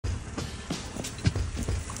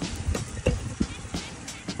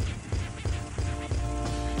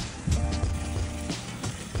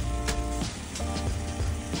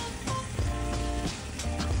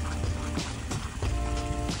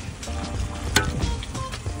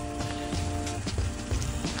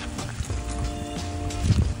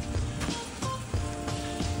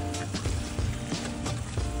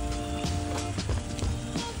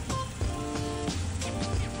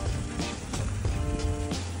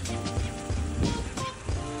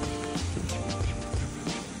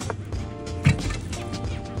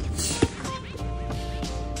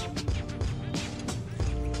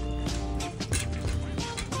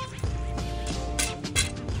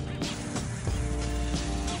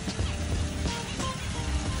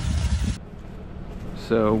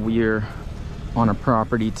So we're on a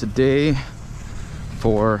property today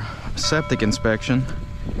for septic inspection.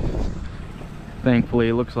 Thankfully,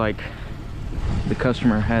 it looks like the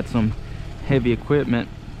customer had some heavy equipment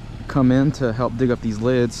come in to help dig up these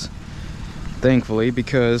lids. Thankfully,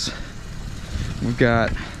 because we've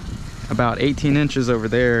got about 18 inches over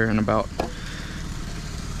there and about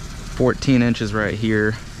 14 inches right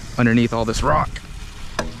here underneath all this rock.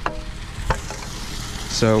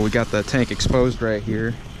 So we got the tank exposed right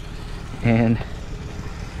here, and you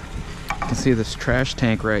can see this trash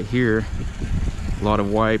tank right here. A lot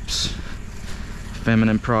of wipes,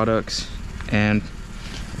 feminine products, and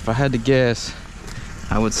if I had to guess,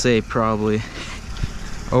 I would say probably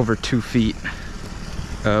over 2 feet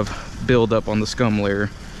of buildup on the scum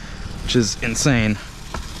layer, which is insane.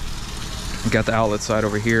 We got the outlet side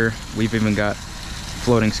over here. We've even got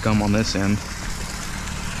floating scum on this end.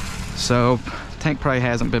 So tank probably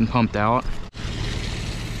hasn't been pumped out.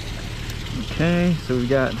 Okay, so we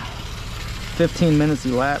got 15 minutes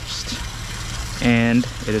elapsed, and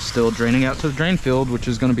it is still draining out to the drain field, which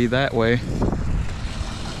is going to be that way.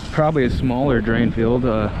 Probably a smaller drain field.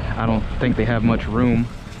 I don't think they have much room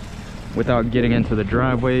without getting into the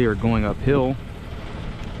driveway or going uphill.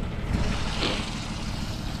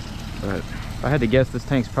 But if I had to guess, this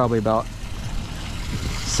tank's probably about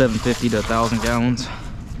 750 to 1,000 gallons.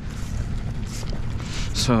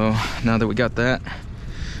 So now that we got that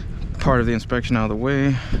part of the inspection out of the way,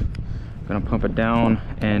 I'm gonna pump it down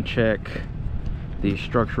and check the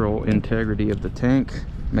structural integrity of the tank,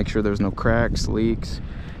 make sure there's no cracks, leaks,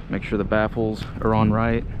 make sure the baffles are on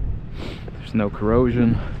right, there's no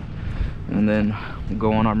corrosion, and then we'll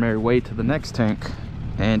go on our merry way to the next tank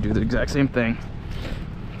and do the exact same thing.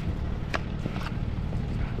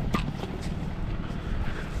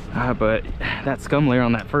 But that scum layer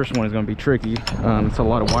on that first one is going to be tricky. It's a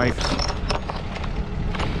lot of wipes.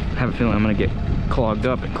 I have a feeling I'm going to get clogged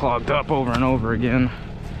up over and over again.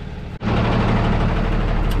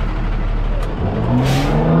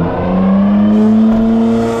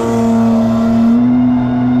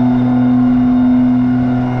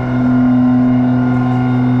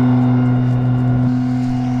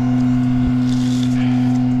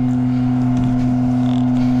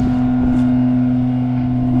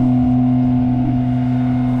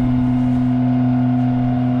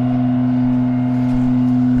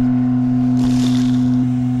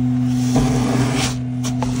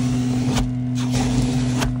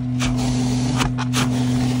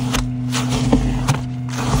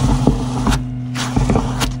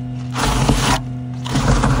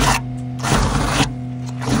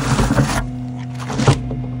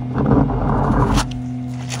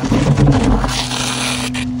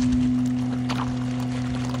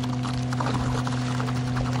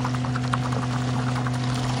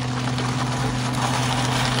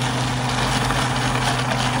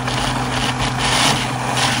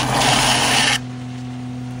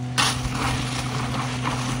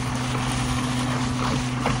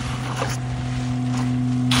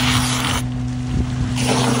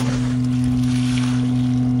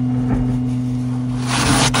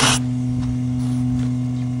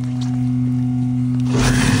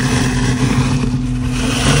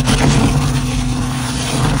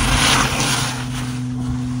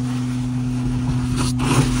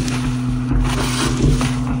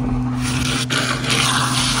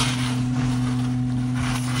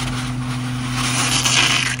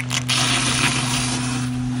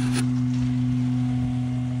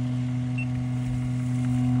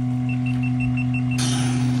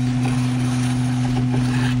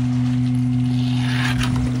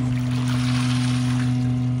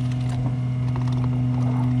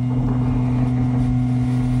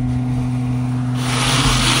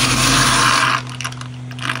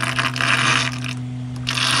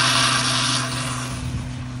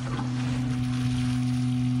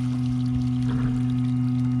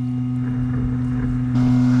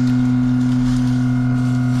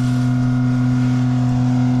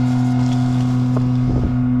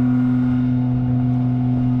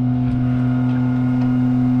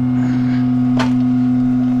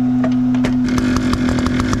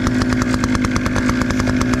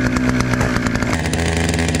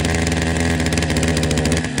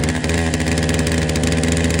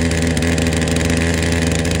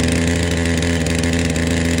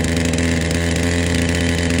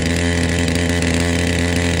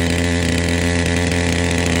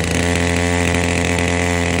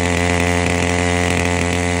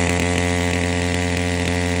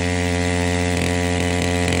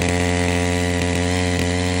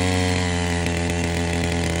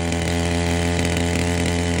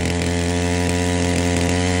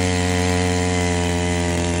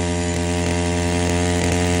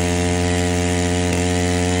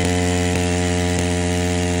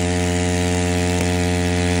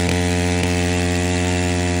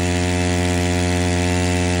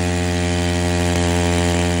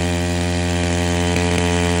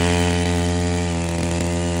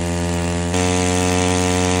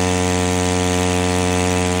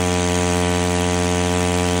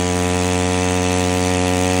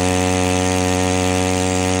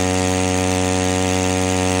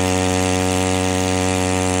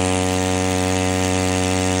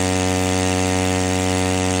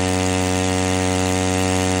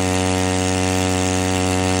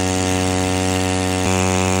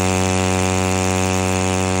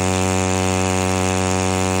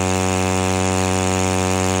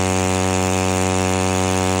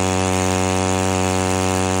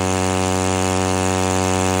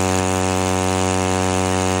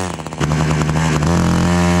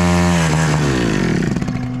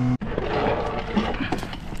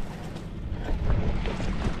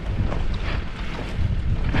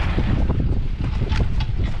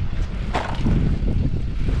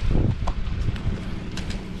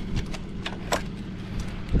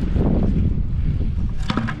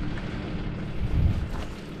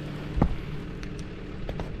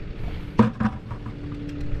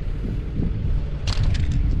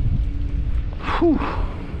 Whew.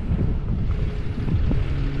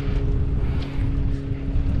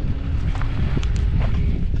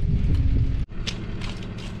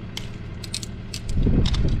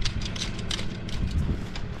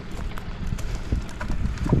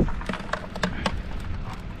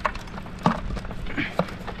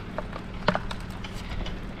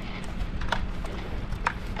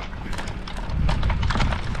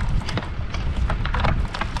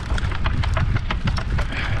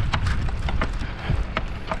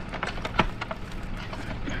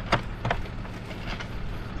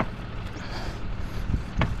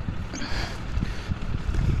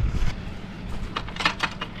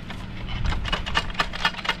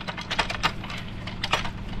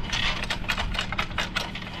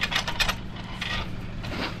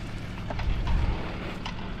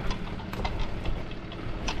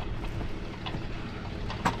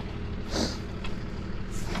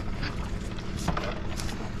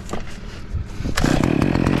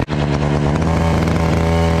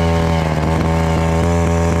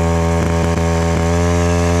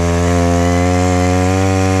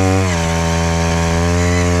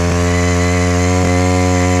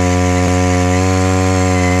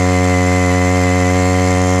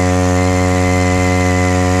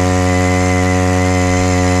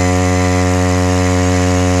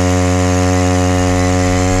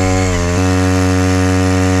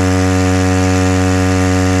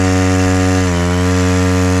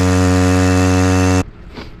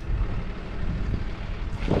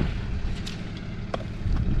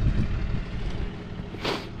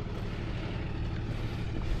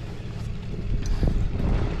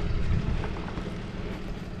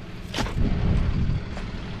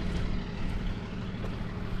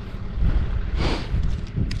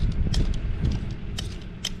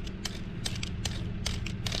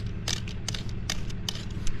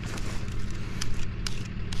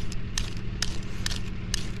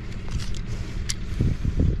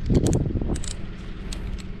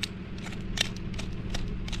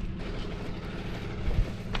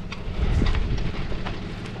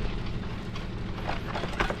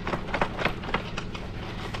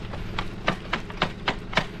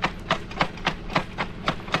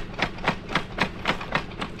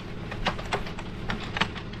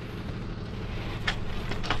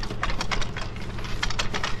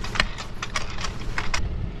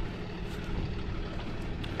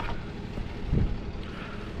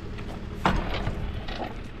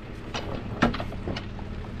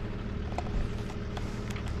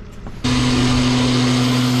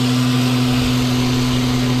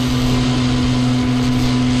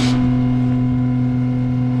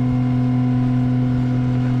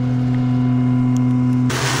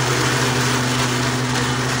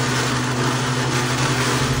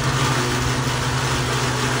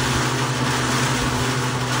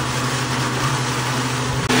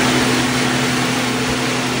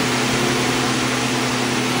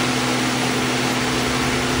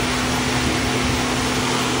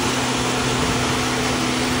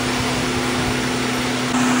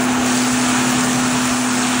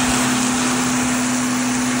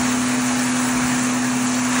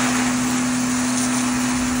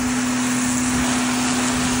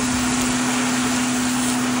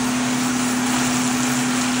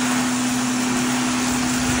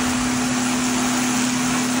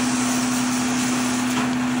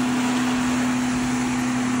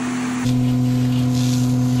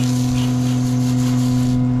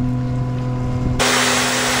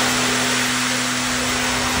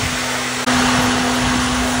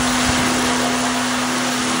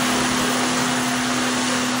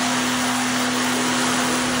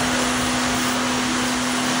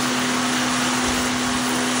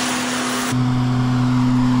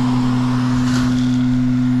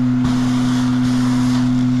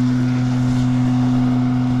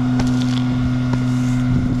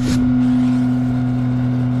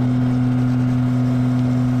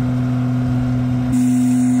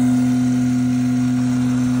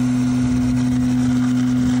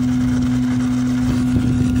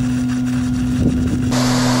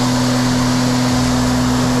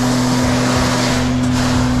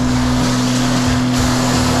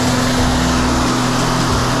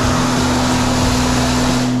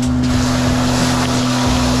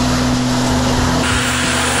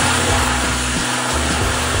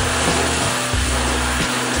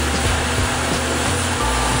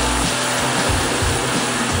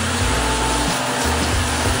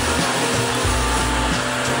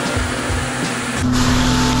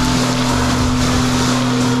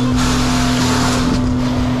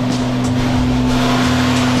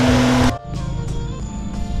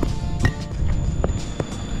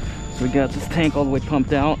 got this tank all the way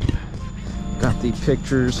pumped out. Got the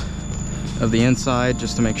pictures of the inside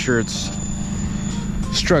just to make sure it's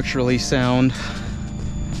structurally sound.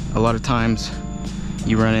 A lot of times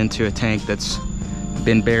you run into a tank that's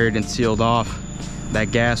been buried and sealed off.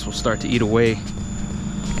 That gas will start to eat away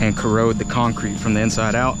and corrode the concrete from the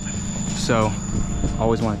inside out. So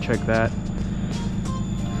always want to check that.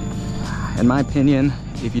 In my opinion,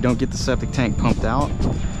 if you don't get the septic tank pumped out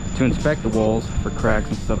to inspect the walls for cracks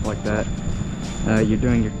and stuff like that, you're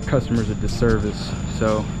doing your customers a disservice.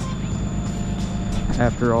 So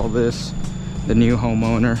after all this, the new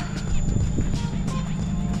homeowner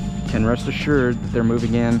can rest assured that they're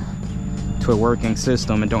moving in to a working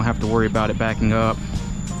system and don't have to worry about it backing up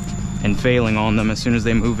and failing on them as soon as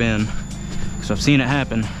they move in. So I've seen it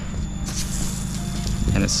happen,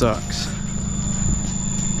 and it sucks.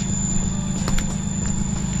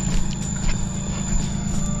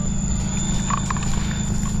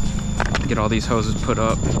 Get all these hoses put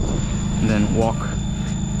up and then walk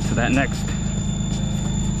to that next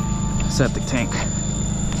septic tank.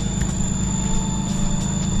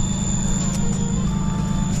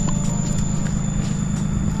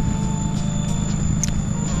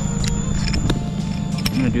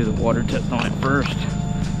 I'm gonna do the water test on it first,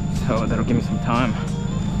 so that'll give me some time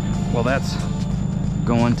while that's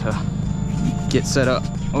going to get set up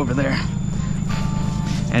over there.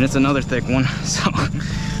 And it's another thick one, so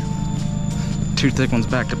two thick ones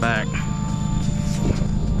back to back.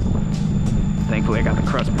 Thankfully I got the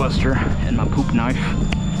CrustBuster and my poop knife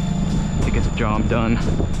to get the job done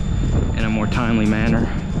in a more timely manner.